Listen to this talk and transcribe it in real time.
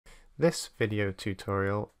This video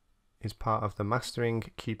tutorial is part of the Mastering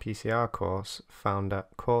qPCR course found at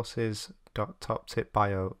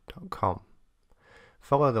courses.toptipbio.com.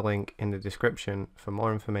 Follow the link in the description for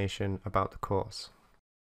more information about the course.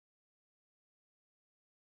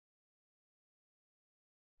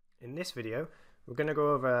 In this video, we're going to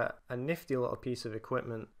go over a nifty little piece of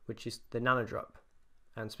equipment, which is the Nanodrop,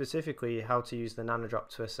 and specifically how to use the Nanodrop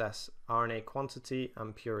to assess RNA quantity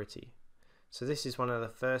and purity. So this is one of the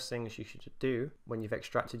first things you should do when you've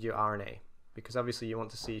extracted your RNA, because obviously you want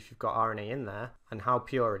to see if you've got RNA in there and how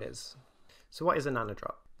pure it is. So what is a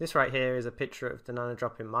Nanodrop? This right here is a picture of the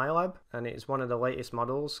Nanodrop in my lab, and it is one of the latest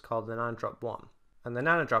models called the Nanodrop 1. And the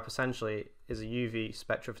Nanodrop essentially is a UV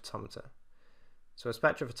spectrophotometer. So a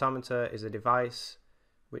spectrophotometer is a device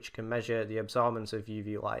which can measure the absorbance of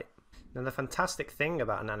UV light. Now the fantastic thing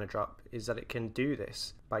about a Nanodrop is that it can do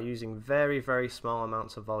this by using very, very small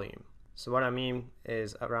amounts of volume. So what I mean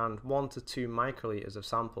is around 1 to 2 microliters of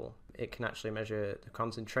sample. It can actually measure the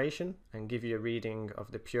concentration and give you a reading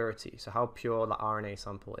of the purity, so how pure the RNA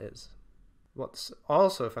sample is. What's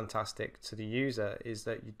also fantastic to the user is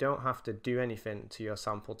that you don't have to do anything to your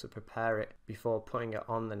sample to prepare it before putting it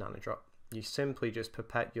on the Nanodrop. You simply just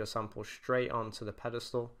pipette your sample straight onto the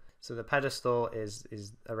pedestal. So the pedestal is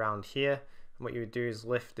around here, and what you would do is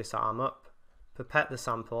lift this arm up, pipette the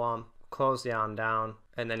sample on, close the arm down,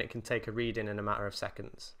 and then it can take a reading in a matter of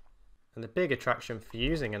seconds. And the big attraction for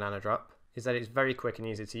using a Nanodrop is that it's very quick and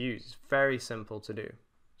easy to use. It's very simple to do.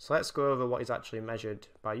 So let's go over what is actually measured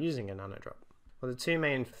by using a Nanodrop. Well, the two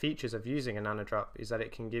main features of using a Nanodrop is that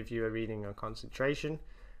it can give you a reading on concentration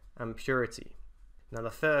and purity. Now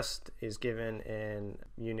the first is given in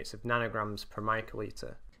units of nanograms per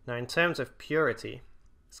microliter. Now in terms of purity,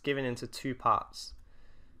 it's given into two parts.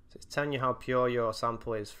 So it's telling you how pure your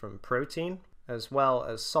sample is from protein as well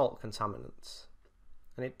as salt contaminants.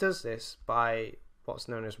 And it does this by what's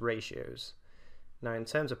known as ratios. Now in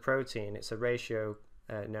terms of protein, it's a ratio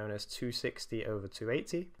known as 260 over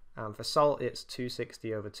 280, and for salt it's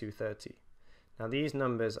 260 over 230. Now these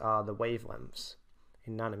numbers are the wavelengths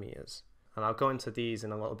in nanometers, and I'll go into these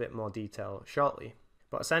in a little bit more detail shortly.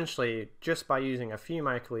 But essentially, just by using a few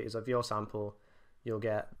microliters of your sample, you'll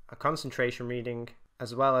get a concentration reading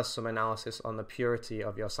as well as some analysis on the purity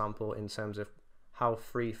of your sample in terms of how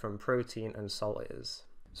free from protein and salt it is.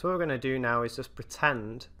 So what we're going to do now is just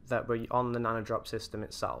pretend that we're on the Nanodrop system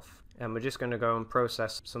itself, and we're just going to go and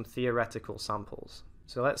process some theoretical samples.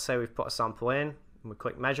 So let's say we've put a sample in and we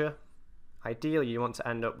click measure. Ideally you want to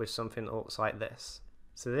end up with something that looks like this.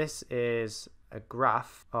 So this is a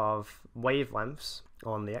graph of wavelengths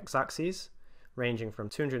on the x-axis ranging from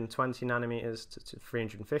 220 nanometers to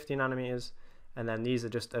 350 nanometers, and then these are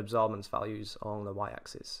just absorbance values along the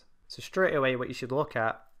y-axis. So straight away what you should look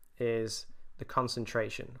at is the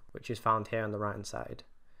concentration, which is found here on the right hand side.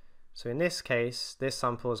 So in this case, this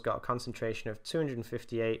sample has got a concentration of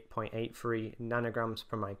 258.83 nanograms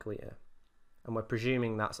per microliter, and we're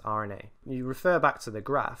presuming that's RNA. You refer back to the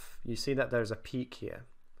graph, you see that there's a peak here.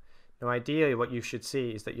 Now ideally what you should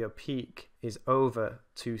see is that your peak is over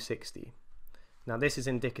 260. Now this is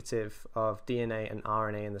indicative of DNA and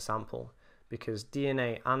RNA in the sample, because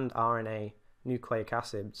DNA and RNA nucleic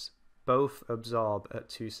acids both absorb at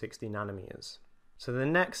 260 nanometers. So the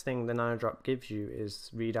next thing the Nanodrop gives you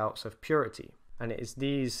is readouts of purity, and it is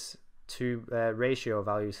these two ratio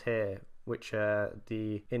values here which are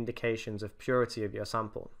the indications of purity of your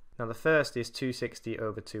sample. Now the first is 260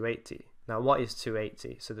 over 280. Now what is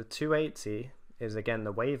 280? So the 280 is again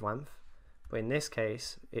the wavelength, but in this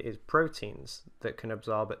case it is proteins that can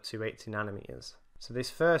absorb at 280 nanometers. So this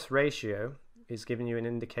first ratio is giving you an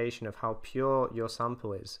indication of how pure your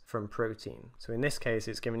sample is from protein. So in this case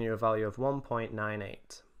it's giving you a value of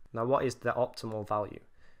 1.98. Now what is the optimal value?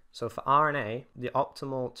 So for RNA, the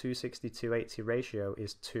optimal 260-280 ratio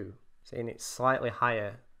is 2. So it's slightly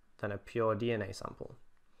higher than a pure DNA sample.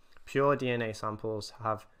 Pure DNA samples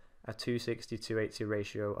have a 260-280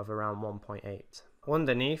 ratio of around 1.8.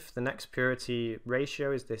 Underneath, the next purity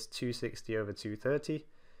ratio is this 260 over 230.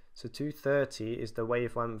 So 230 is the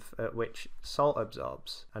wavelength at which salt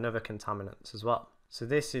absorbs and other contaminants as well. So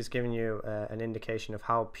this is giving you an indication of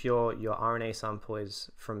how pure your RNA sample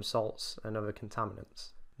is from salts and other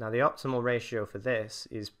contaminants. Now the optimal ratio for this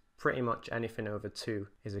is pretty much anything over 2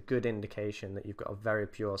 is a good indication that you've got a very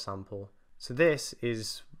pure sample. So this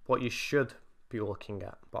is what you should be looking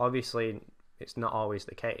at, but obviously it's not always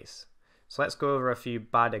the case. So let's go over a few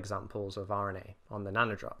bad examples of RNA on the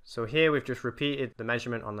Nanodrop. So here we've just repeated the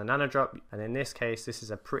measurement on the Nanodrop, and in this case this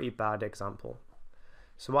is a pretty bad example.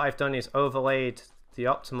 So what I've done is overlaid the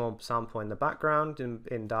optimal sample in the background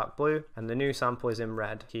in dark blue, and the new sample is in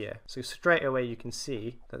red here. So straight away you can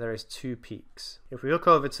see that there is 2 peaks. If we look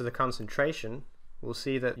over to the concentration, we'll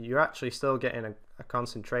see that you're actually still getting a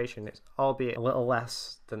concentration. It's albeit a little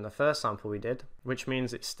less than the first sample we did, which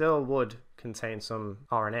means it still would contain some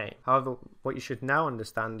RNA. However, what you should now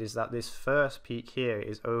understand is that this first peak here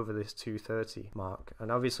is over this 230 mark.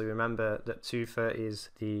 And obviously remember that 230 is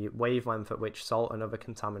the wavelength at which salt and other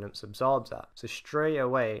contaminants absorbs at. So straight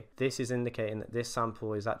away, this is indicating that this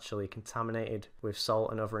sample is actually contaminated with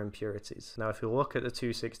salt and other impurities. Now, if you look at the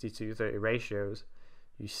 260-230 ratios,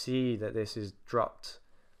 you see that this is dropped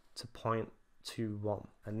to 0.21,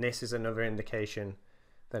 and this is another indication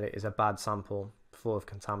that it is a bad sample full of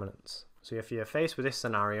contaminants. So if you're faced with this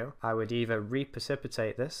scenario, I would either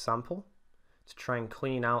reprecipitate this sample to try and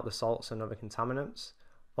clean out the salts and other contaminants,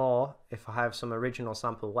 or if I have some original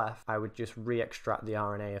sample left, I would just re-extract the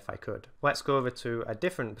RNA if I could. Let's go over to a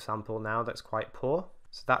different sample now that's quite poor.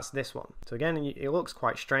 So that's this one. So again, it looks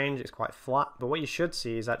quite strange, it's quite flat, but what you should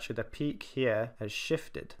see is actually the peak here has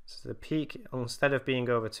shifted. So the peak, instead of being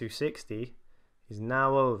over 260, is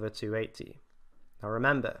now over 280. Now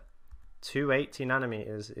remember, 280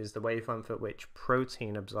 nanometers is the wavelength at which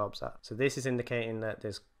protein absorbs that. So this is indicating that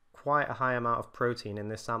there's quite a high amount of protein in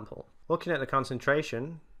this sample. Looking at the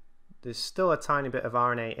concentration, there's still a tiny bit of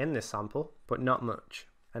RNA in this sample, but not much.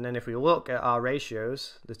 And then if we look at our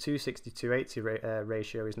ratios, the 260-280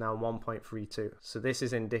 ratio is now 1.32. So this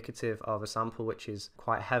is indicative of a sample which is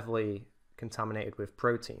quite heavily contaminated with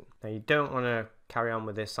protein. Now you don't want to carry on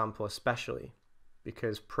with this sample especially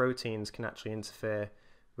because proteins can actually interfere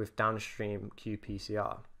with downstream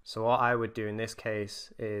qPCR. So what I would do in this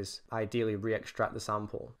case is ideally re-extract the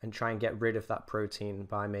sample and try and get rid of that protein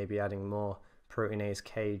by maybe adding more proteinase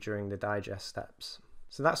K during the digest steps.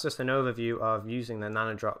 So that's just an overview of using the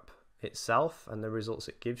Nanodrop itself and the results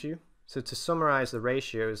it gives you. So to summarize the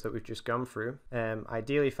ratios that we've just gone through,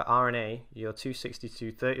 ideally for RNA, your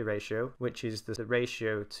 260-230 ratio, which is the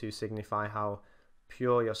ratio to signify how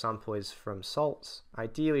pure your sample is from salts,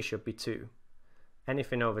 ideally should be 2.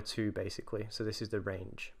 Anything over 2 basically, so this is the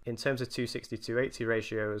range. In terms of 260-280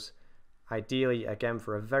 ratios, ideally again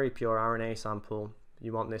for a very pure RNA sample,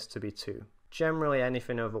 you want this to be 2. Generally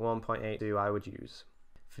anything over 1.82 I would use.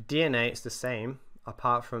 For DNA it's the same,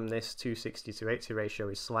 apart from this 260-280 ratio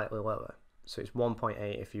is slightly lower. So it's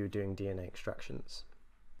 1.8 if you're doing DNA extractions.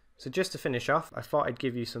 So just to finish off, I thought I'd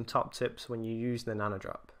give you some top tips when you use the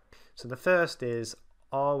Nanodrop. So the first is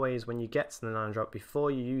always when you get to the Nanodrop,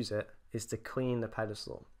 before you use it, is to clean the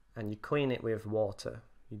pedestal. And you clean it with water.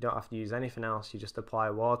 You don't have to use anything else, you just apply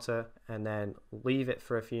water and then leave it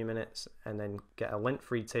for a few minutes and then get a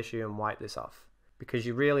lint-free tissue and wipe this off. Because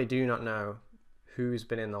you really do not know who's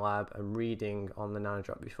been in the lab and reading on the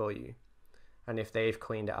Nanodrop before you, and if they've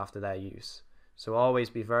cleaned it after their use. So always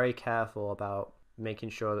be very careful about making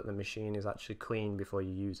sure that the machine is actually clean before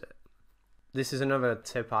you use it. This is another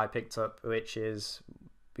tip I picked up, which is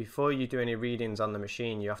before you do any readings on the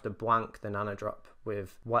machine, you have to blank the Nanodrop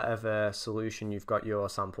with whatever solution you've got your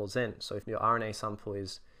samples in. So if your RNA sample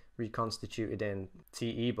is reconstituted in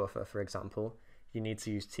TE buffer, for example, you need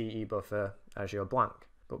to use TE buffer as your blank.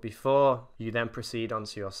 But before you then proceed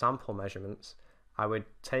onto your sample measurements, I would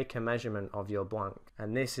take a measurement of your blank,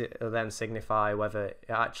 and this will then signify whether it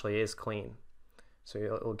actually is clean. So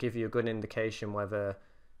it'll give you a good indication whether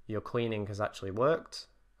your cleaning has actually worked,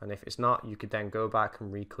 and if it's not, you could then go back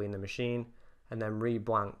and re-clean the machine and then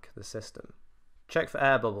re-blank the system. Check for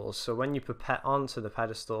air bubbles. So when you pipette onto the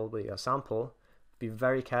pedestal with your sample, be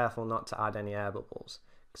very careful not to add any air bubbles.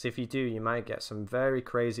 Because if you do, you might get some very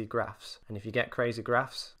crazy graphs. And if you get crazy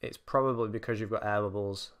graphs, it's probably because you've got air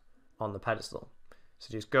bubbles on the pedestal.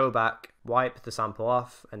 So just go back, wipe the sample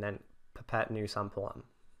off, and then pipette new sample on.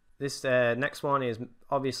 This next one is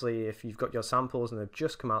obviously if you've got your samples and they've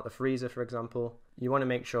just come out the freezer, for example, you want to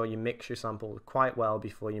make sure you mix your sample quite well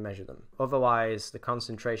before you measure them. Otherwise, the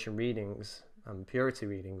concentration readings and purity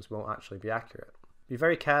readings won't actually be accurate. Be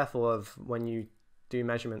very careful of when you do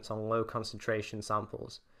measurements on low concentration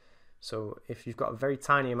samples. So if you've got very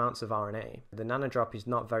tiny amounts of RNA, the Nanodrop is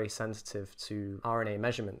not very sensitive to RNA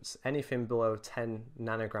measurements. Anything below 10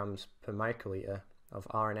 nanograms per microliter of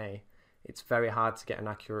RNA, it's very hard to get an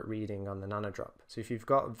accurate reading on the Nanodrop. So if you've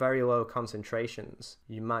got very low concentrations,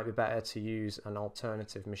 you might be better to use an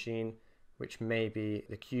alternative machine, which may be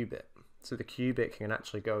the qubit. So the qubit can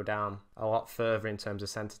actually go down a lot further in terms of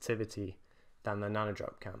sensitivity than the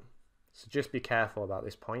Nanodrop can. So just be careful about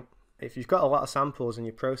this point. If you've got a lot of samples and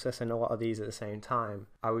you're processing a lot of these at the same time,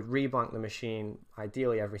 I would reblank the machine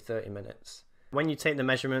ideally every 30 minutes When you take the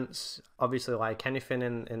measurements, obviously like anything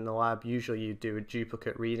in the lab, usually you do a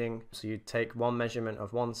duplicate reading. So you take one measurement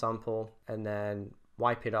of one sample and then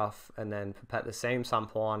wipe it off, and then pipette the same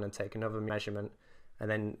sample on and take another measurement, and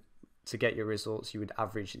then to get your results you would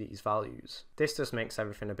average these values. This just makes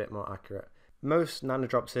everything a bit more accurate. Most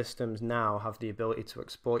Nanodrop systems now have the ability to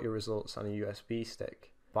export your results on a USB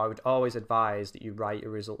stick, but I would always advise that you write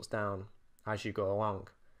your results down as you go along.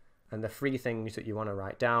 And the three things that you want to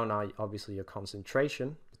write down are obviously your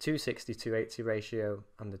concentration, the 260-280 ratio,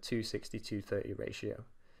 and the 260-230 ratio.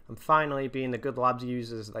 And finally, being the good lab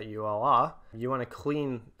users that you all are, you want to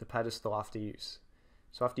clean the pedestal after use.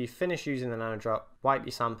 So after you finish using the Nanodrop, wipe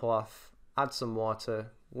your sample off, add some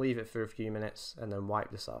water, leave it for a few minutes, and then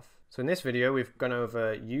wipe this off. So in this video, we've gone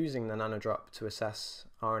over using the Nanodrop to assess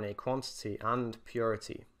RNA quantity and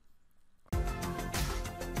purity.